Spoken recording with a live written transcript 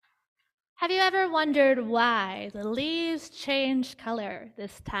Have you ever wondered why the leaves change color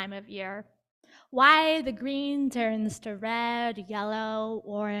this time of year? Why the green turns to red, yellow,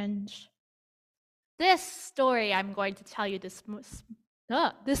 orange? This story I'm going to tell you this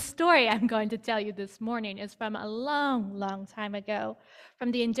story I'm going to tell you this morning is from a long, long time ago,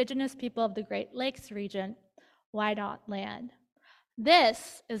 from the indigenous people of the Great Lakes region, Wyandotte land.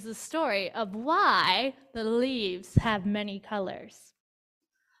 This is the story of why the leaves have many colors.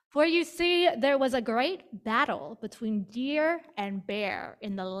 For you see, there was a great battle between deer and bear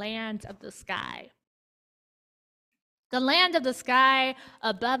in the land of the sky. The land of the sky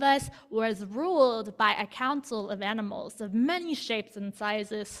above us was ruled by a council of animals of many shapes and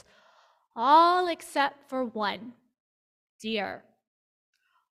sizes, all except for one, deer.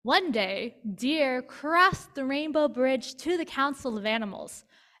 One day, deer crossed the rainbow bridge to the council of animals,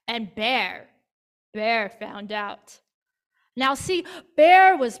 and bear found out. Now, see,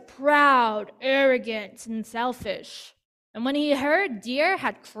 Bear was proud, arrogant, and selfish. And when he heard Deer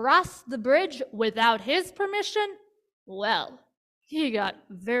had crossed the bridge without his permission, well, he got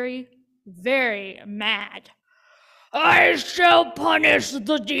very, very mad. I shall punish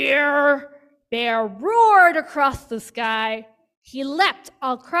the deer! Bear roared across the sky. He leapt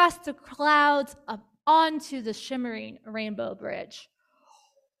across the clouds up onto the shimmering rainbow bridge.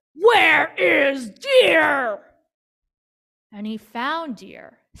 Where is Deer? And he found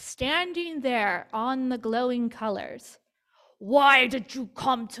Deer standing there on the glowing colors. Why did you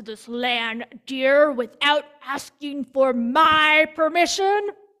come to this land, Deer, without asking for my permission?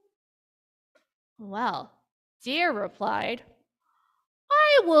 Well, Deer replied,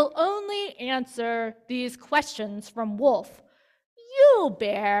 I will only answer these questions from Wolf. You,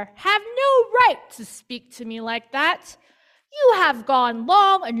 Bear, have no right to speak to me like that. You have gone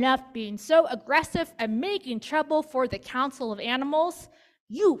long enough being so aggressive and making trouble for the Council of Animals.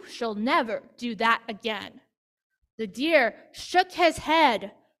 You shall never do that again. The deer shook his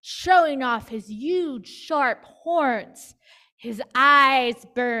head, showing off his huge, sharp horns. His eyes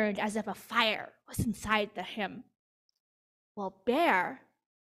burned as if a fire was inside him. Well, Bear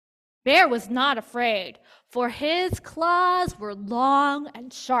was not afraid, for his claws were long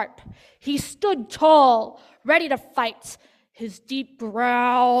and sharp. He stood tall, ready to fight. His deep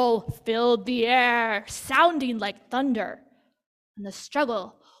growl filled the air, sounding like thunder. And the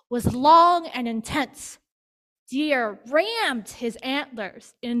struggle was long and intense. Deer rammed his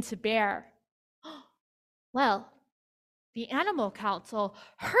antlers into Bear. Well, the animal council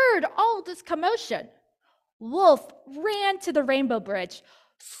heard all this commotion. Wolf ran to the rainbow bridge.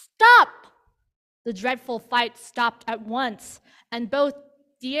 Stop! The dreadful fight stopped at once, and both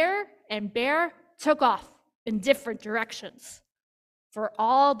Deer and Bear took off in different directions, for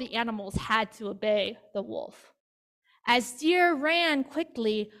all the animals had to obey the wolf. As Deer ran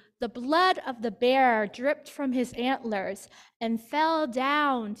quickly, the blood of the bear dripped from his antlers and fell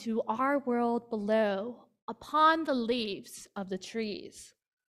down to our world below upon the leaves of the trees.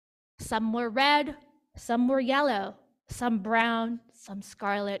 Some were red, some were yellow, some brown, some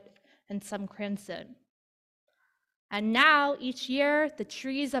scarlet, and some crimson. And now, each year, the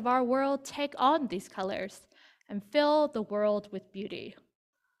trees of our world take on these colors and fill the world with beauty.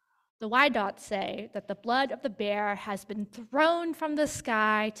 The Wyandotte say that the blood of the bear has been thrown from the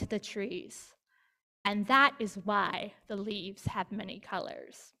sky to the trees, and that is why the leaves have many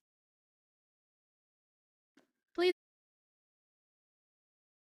colors. Please.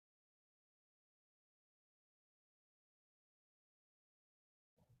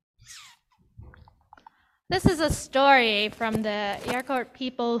 This is a story from the Yarkort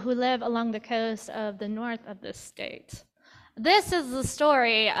people who live along the coast of the north of this state. This is the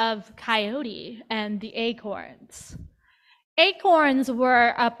story of Coyote and the acorns. Acorns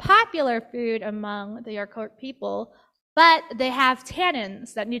were a popular food among the Yarkort people, but they have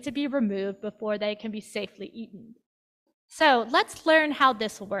tannins that need to be removed before they can be safely eaten. So let's learn how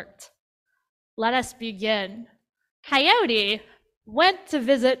this worked. Let us begin. Coyote went to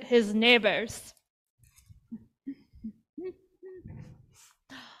visit his neighbors.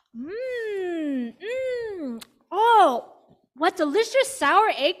 Oh, what delicious sour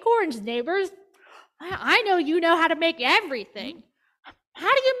acorns, neighbors. I know you know how to make everything.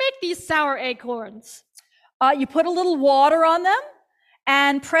 How do you make these sour acorns? You put a little water on them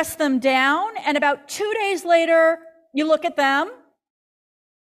and press them down, and about 2 days later, you look at them.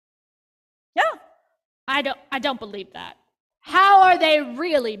 Yeah. I don't believe that. How are they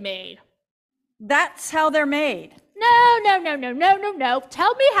really made? That's how they're made. No.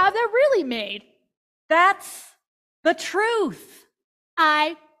 Tell me how they're really made. That's the truth.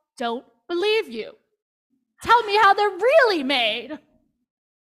 I don't believe you. Tell me how they're really made.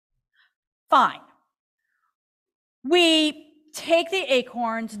 Fine. We take the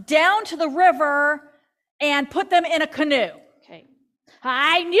acorns down to the river and put them in a canoe. Okay.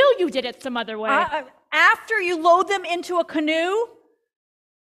 I knew you did it some other way. After you load them into a canoe,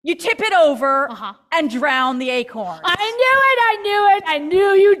 you tip it over and drown the acorns. I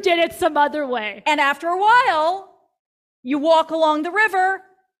knew you did it some other way. And after a while, you walk along the river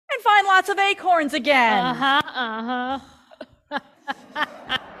and find lots of acorns again.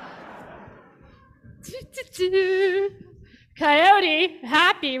 Coyote,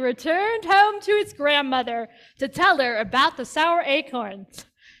 happy, returned home to his grandmother to tell her about the sour acorns.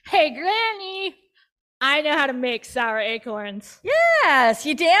 Hey, Granny, I know how to make sour acorns. Yes,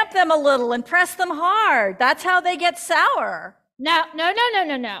 you damp them a little and press them hard. That's how they get sour. No.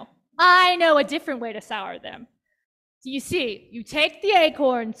 I know a different way to sour them. So you see, you take the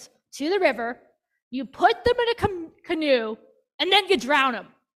acorns to the river, you put them in a canoe, and then you drown them.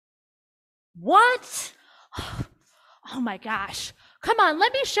 What? Oh my gosh. Come on,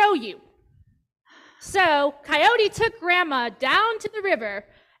 let me show you. So Coyote took Grandma down to the river,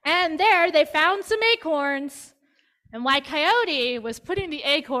 and there they found some acorns. And while Coyote was putting the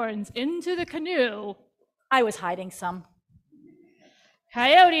acorns into the canoe, I was hiding some.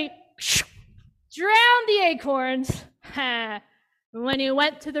 Coyote drowned the acorns. When he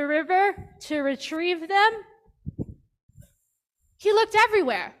went to the river to retrieve them, he looked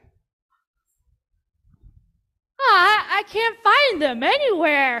everywhere. I can't find them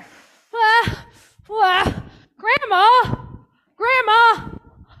anywhere. Grandma,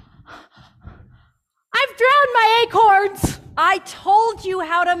 I've drowned my acorns. I told you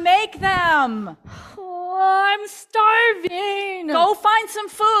how to make them. Oh, I'm starving. Go find some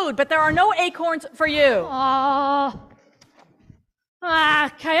food, but there are no acorns for you.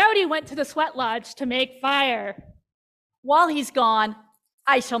 Coyote went to the sweat lodge to make fire. While he's gone,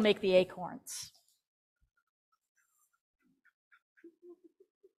 I shall make the acorns.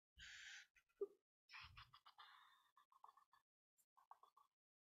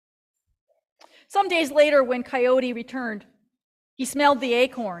 Some days later, when Coyote returned, he smelled the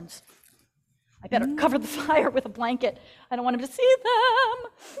acorns. I better cover the fire with a blanket. I don't want him to see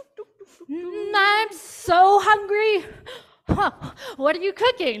them. I'm so hungry. What are you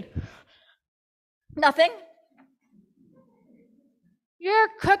cooking? Nothing. You're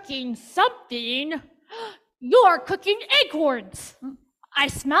cooking something. You're cooking acorns. I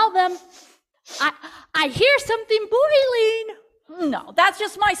smell them. I hear something boiling. No, that's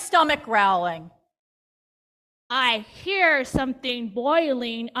just my stomach growling. I hear something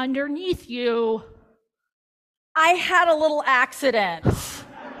boiling underneath you. I had a little accident.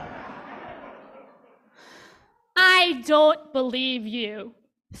 I don't believe you.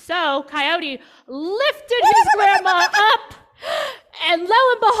 So Coyote lifted his grandma up, and lo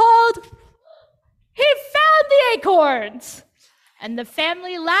and behold, he found the acorns. And the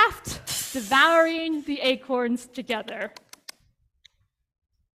family laughed, devouring the acorns together.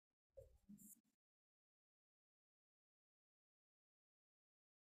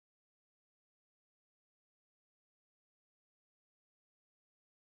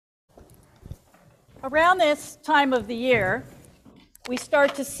 Around this time of the year, we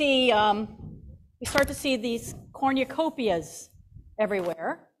start to see these cornucopias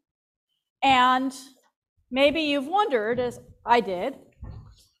everywhere. And maybe you've wondered, as I did,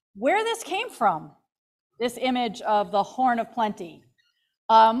 where this came from, this image of the Horn of Plenty.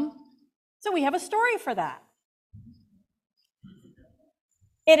 So we have a story for that.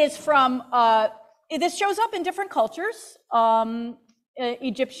 It is from, this shows up in different cultures,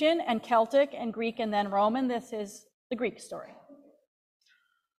 Egyptian and Celtic and Greek and then Roman. This is the Greek story.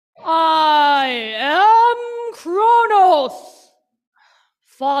 I am Kronos,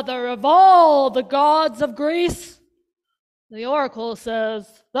 father of all the gods of Greece. The oracle says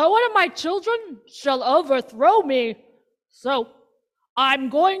that one of my children shall overthrow me, so I'm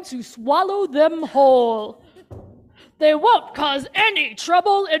going to swallow them whole. They won't cause any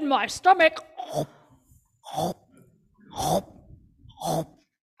trouble in my stomach.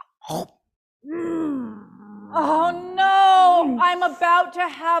 Oh no, I'm about to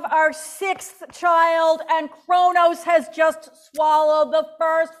have our 6th child and Kronos has just swallowed the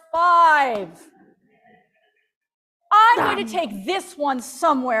first 5. I'm going to take this one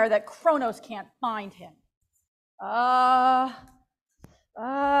somewhere that Kronos can't find him.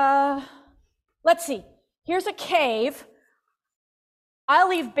 Let's see. Here's a cave. I'll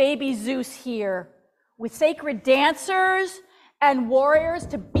leave baby Zeus here with sacred dancers and warriors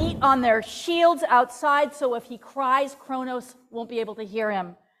to beat on their shields outside, so if he cries, Kronos won't be able to hear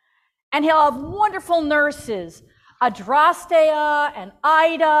him. And he'll have wonderful nurses, Adrastea and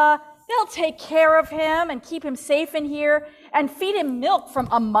Ida. They'll take care of him and keep him safe in here and feed him milk from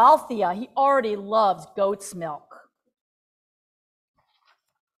Amalthea. He already loves goat's milk.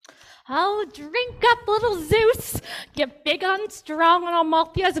 Oh, drink up, little Zeus. Get big and strong on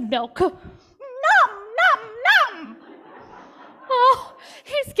Amalthea's milk. Nom, nom, nom. Oh,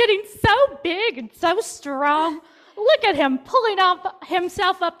 he's getting so big and so strong. Look at him pulling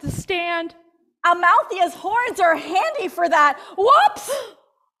himself up to stand. Amalthea's horns are handy for that. Whoops!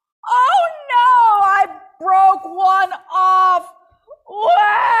 Oh no, I broke one off.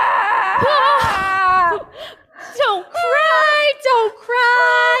 Don't cry, don't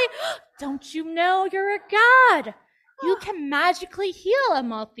cry. Don't you know you're a god? You can magically heal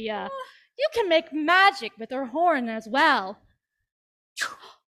Amalthea. You can make magic with her horn as well.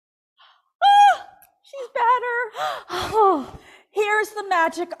 She's better. Oh, here's the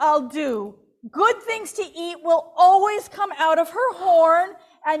magic I'll do. Good things to eat will always come out of her horn,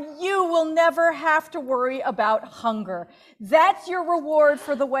 and you will never have to worry about hunger. That's your reward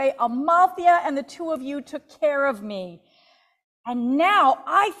for the way Amalthea and the two of you took care of me. And now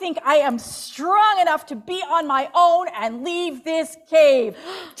I think I am strong enough to be on my own and leave this cave.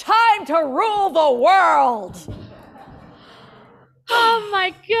 Time to rule the world. Oh my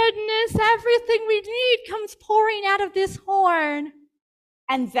goodness, everything we need comes pouring out of this horn.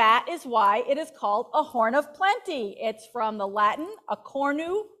 And that is why it is called a horn of plenty. It's from the Latin, a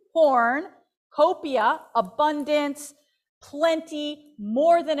cornu, horn, copia, abundance, plenty,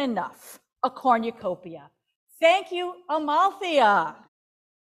 more than enough, a cornucopia. Thank you, Amalthea.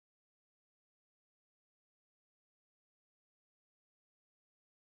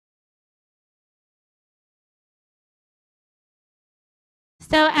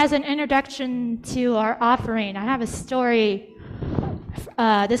 So as an introduction to our offering, I have a story.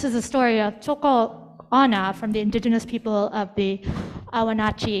 This is a story of Toko'ana from the indigenous people of the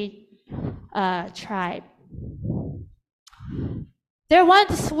Awanaki tribe. There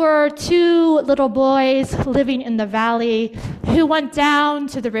once were two little boys living in the valley who went down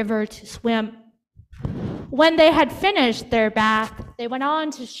to the river to swim. When they had finished their bath, they went on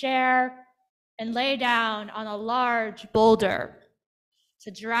to share and lay down on a large boulder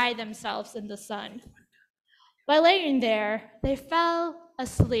to dry themselves in the sun. By laying there, they fell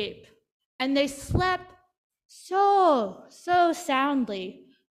asleep, and they slept so soundly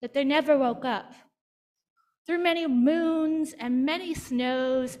that they never woke up. Through many moons and many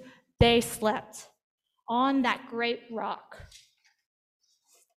snows, they slept on that great rock.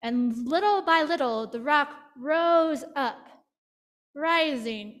 And little by little, the rock rose up,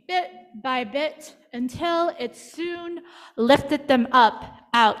 rising bit by bit until it soon lifted them up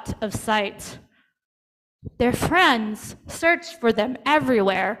out of sight. Their friends searched for them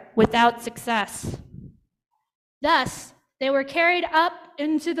everywhere without success. Thus, they were carried up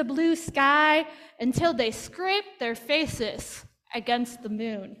into the blue sky until they scraped their faces against the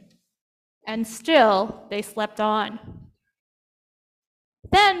moon. And still, they slept on.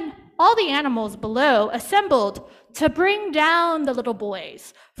 Then, all the animals below assembled to bring down the little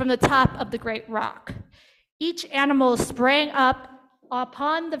boys from the top of the great rock. Each animal sprang up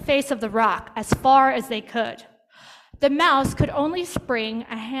upon the face of the rock as far as they could. The mouse could only spring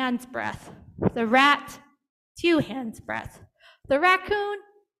a hand's breadth, the rat 2 hands' breadth, the raccoon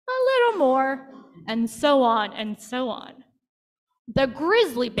a little more, and so on and so on. The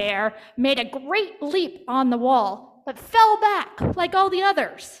grizzly bear made a great leap on the wall, but fell back like all the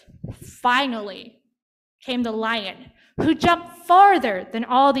others. Finally came the lion, who jumped farther than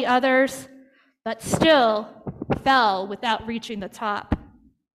all the others, but still fell without reaching the top.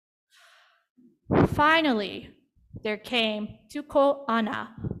 Finally, there came Toko'ana,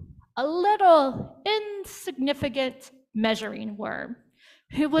 a little insignificant measuring worm,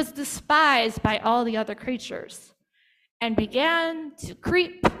 who was despised by all the other creatures, and began to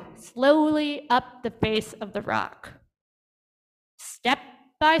creep slowly up the face of the rock. Step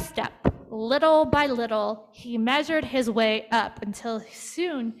by step, little by little, he measured his way up until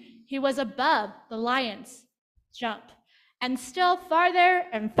soon he was above the lion's jump, and still farther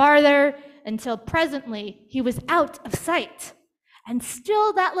and farther until presently he was out of sight. And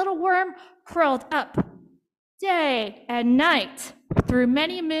still that little worm crawled up day and night through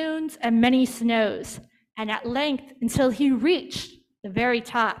many moons and many snows, and at length until he reached the very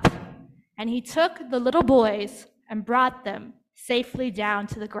top. And he took the little boys and brought them safely down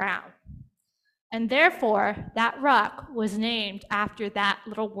to the ground. And therefore, that rock was named after that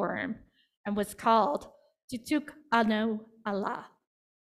little worm and was called Tutuk Anu Allah.